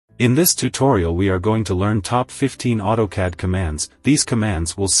In this tutorial we are going to learn top 15 AutoCAD commands. These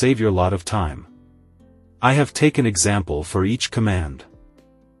commands will save your lot of time. I have taken example for each command.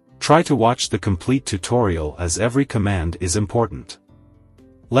 Try to watch the complete tutorial as every command is important.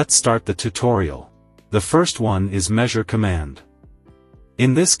 Let's start the tutorial. The first one is measure command.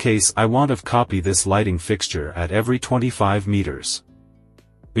 In this case I want to copy this lighting fixture at every 25 meters.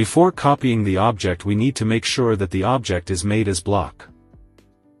 Before copying the object we need to make sure that the object is made as block.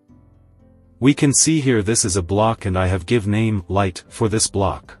 We can see here this is a block and I have give name light for this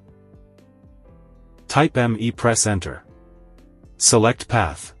block. Type ME, press enter. Select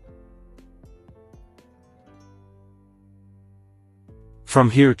path. From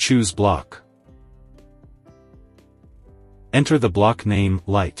here choose block. Enter the block name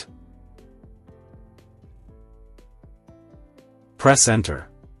light. Press enter.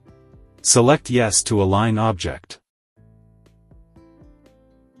 Select yes to align object.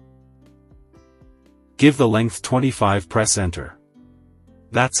 Give the length 25, press enter.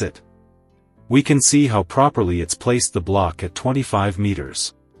 That's it. We can see how properly it's placed the block at 25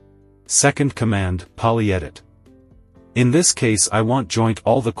 meters. Second command, poly edit. In this case I want joint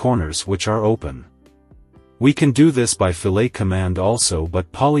all the corners which are open. We can do this by Filet command also,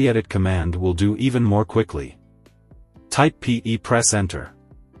 but poly edit command will do even more quickly. Type PE, press enter.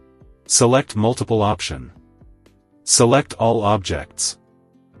 Select multiple option. Select all objects.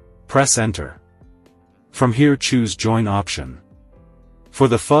 Press enter. From here choose join option. For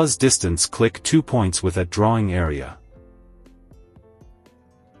the fuzz distance click 2 points with at drawing area.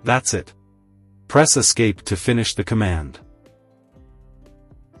 That's it. Press escape to finish the command.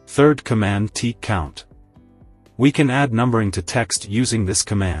 Third command, T count. We can add numbering to text using this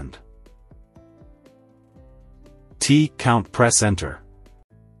command. T count, press enter.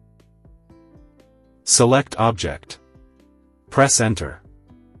 Select object. Press enter.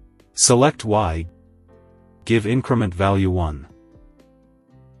 Select Y. Give increment value 1.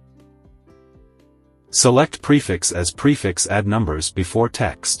 Select prefix as prefix, add numbers before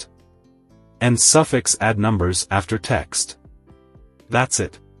text. And suffix, add numbers after text. That's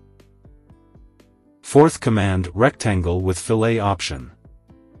it. Fourth command, rectangle with fillet option.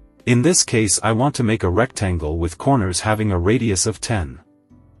 In this case I want to make a rectangle with corners having a radius of 10.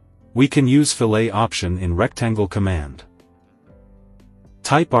 We can use fillet option in rectangle command.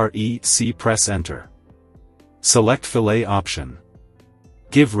 Type REC, press enter. Select fillet option.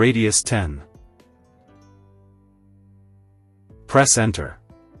 Give radius 10. Press enter.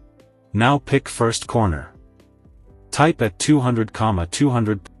 Now pick first corner. Type at 200,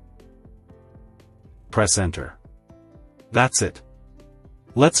 200. Press enter. That's it.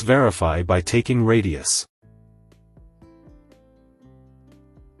 Let's verify by taking radius.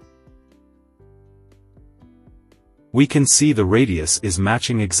 We can see the radius is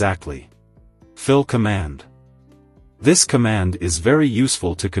matching exactly. Fill command. This command is very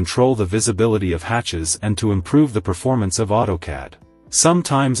useful to control the visibility of hatches and to improve the performance of AutoCAD.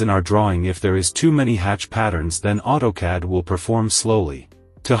 Sometimes in our drawing if there is too many hatch patterns then AutoCAD will perform slowly.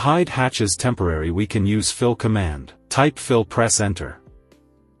 To hide hatches temporary we can use fill command. Type fill, press enter.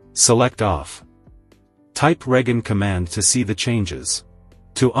 Select off. Type regen command to see the changes.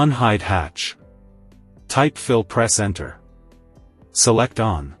 To unhide hatch. Type fill, press enter. Select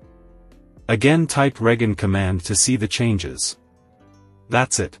on. Again type regen command to see the changes.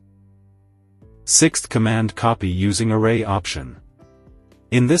 That's it. Sixth command, copy using array option.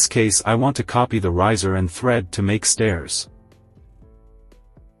 In this case I want to copy the riser and thread to make stairs.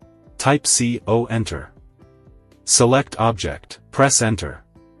 Type CO, enter. Select object, press enter.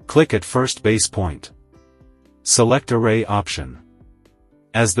 Click at first base point. Select array option.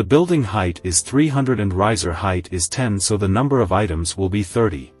 As the building height is 300 and riser height is 10, so the number of items will be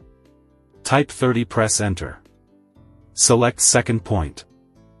 30. Type 30, press enter. Select second point.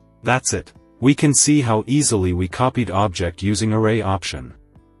 That's it. We can see how easily we copied object using array option.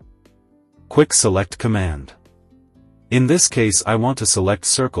 Quick select command. In this case I want to select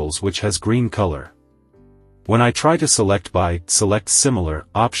circles which has green color. When I try to select by select similar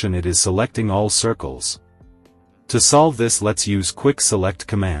option it is selecting all circles. To solve this let's use quick select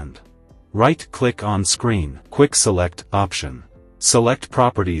command. Right click on screen, quick select option. Select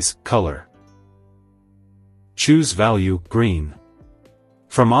properties, color. Choose value, green.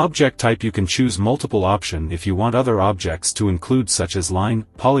 From object type you can choose multiple option if you want other objects to include such as line,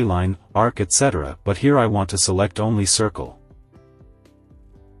 polyline, arc, etc. But here I want to select only circle.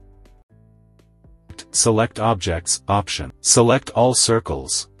 Select objects, option. Select all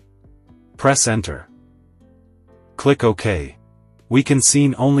circles. Press enter. Click OK. We can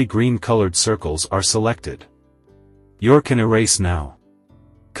see only green colored circles are selected. You can erase now.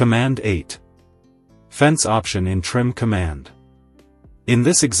 Command 8. Fence option in Trim command. In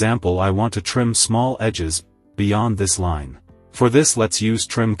this example I want to trim small edges beyond this line. For this let's use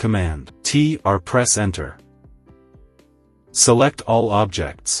Trim command. T or press Enter. Select all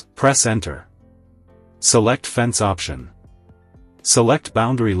objects, press Enter. Select Fence option. Select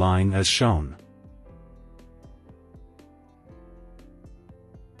boundary line as shown.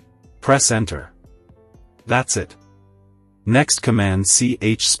 Press Enter. That's it. Next command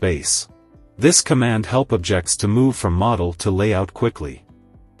CH space. This command help objects to move from model to layout quickly.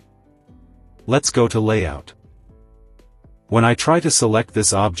 Let's go to layout. When I try to select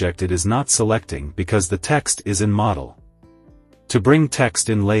this object it is not selecting because the text is in model. To bring text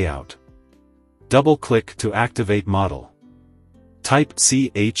in layout, double-click to activate model. Type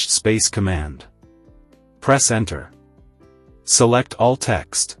CH space command. Press Enter. Select all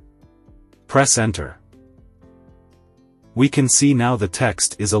text. Press Enter. We can see now the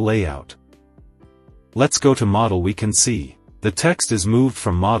text is a layout. Let's go to model. We can see the text is moved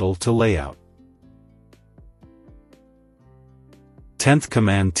from model to layout. 10th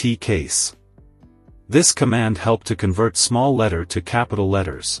command T case. This command helps to convert small letter to capital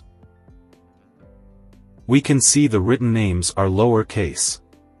letters. We can see the written names are lower case.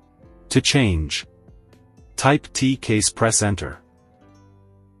 To change, type T case, press Enter.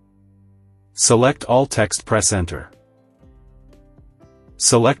 Select all text, press Enter.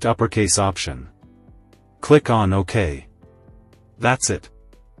 Select uppercase option. Click on OK. That's it.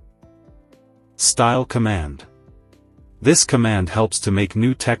 Style command. This command helps to make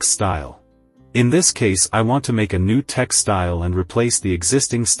new text style. In this case I want to make a new text style and replace the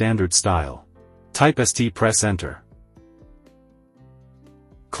existing standard style. Type ST, press Enter.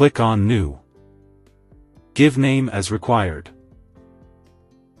 Click on New. Give name as required.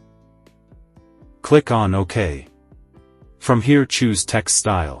 Click on OK. From here choose text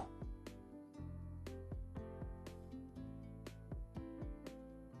style.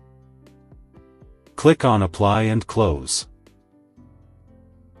 Click on Apply and Close.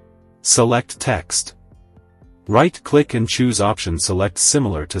 Select text. Right-click and choose option Select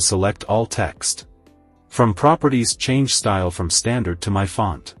Similar to select all text. From Properties change style from standard to my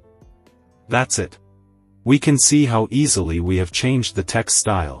font. That's it. We can see how easily we have changed the text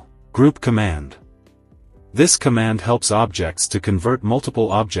style. Group command. This command helps objects to convert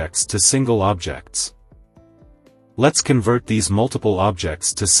multiple objects to single objects. Let's convert these multiple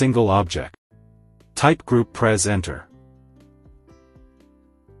objects to single object. Type group, press Enter.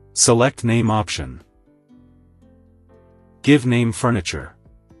 Select name option. Give name furniture.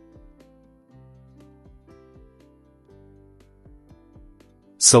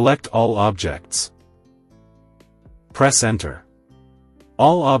 Select all objects. Press Enter.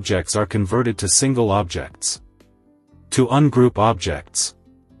 All objects are converted to single objects. To ungroup objects,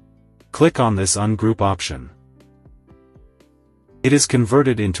 click on this ungroup option. It is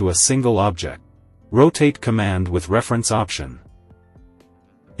converted into a single object. Rotate command with reference option.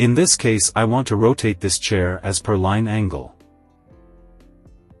 In this case I want to rotate this chair as per line angle.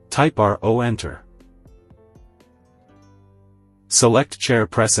 Type RO, Enter. Select chair,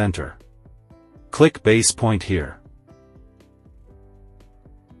 press Enter. Click base point here.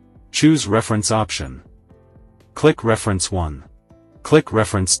 Choose reference option. Click reference 1. Click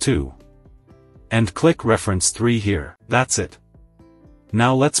reference 2. And click reference 3 here. That's it.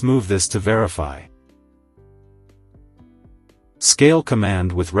 Now let's move this to verify. Scale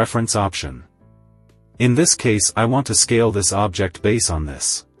command with reference option. In this case I want to scale this object base on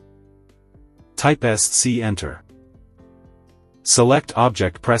this. Type SC, Enter. Select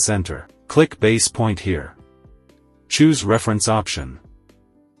object, press Enter. Click base point here. Choose reference option.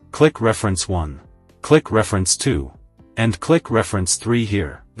 Click reference 1. Click reference 2. And click reference 3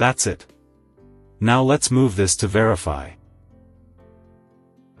 here. That's it. Now let's move this to verify.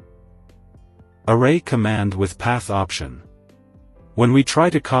 Array command with path option. When we try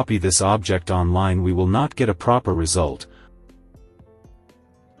to copy this object online we will not get a proper result.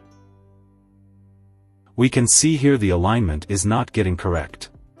 We can see here the alignment is not getting correct.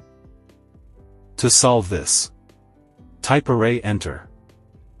 To solve this, type array, Enter.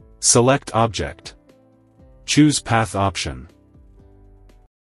 Select object. Choose path option.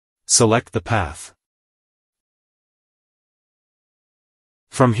 Select the path.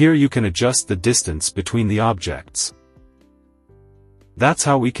 From here you can adjust the distance between the objects. That's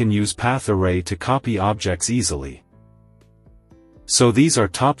how we can use path array to copy objects easily. So these are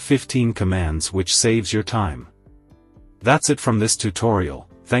top 15 commands which saves your time. That's it from this tutorial.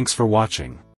 Thanks for watching.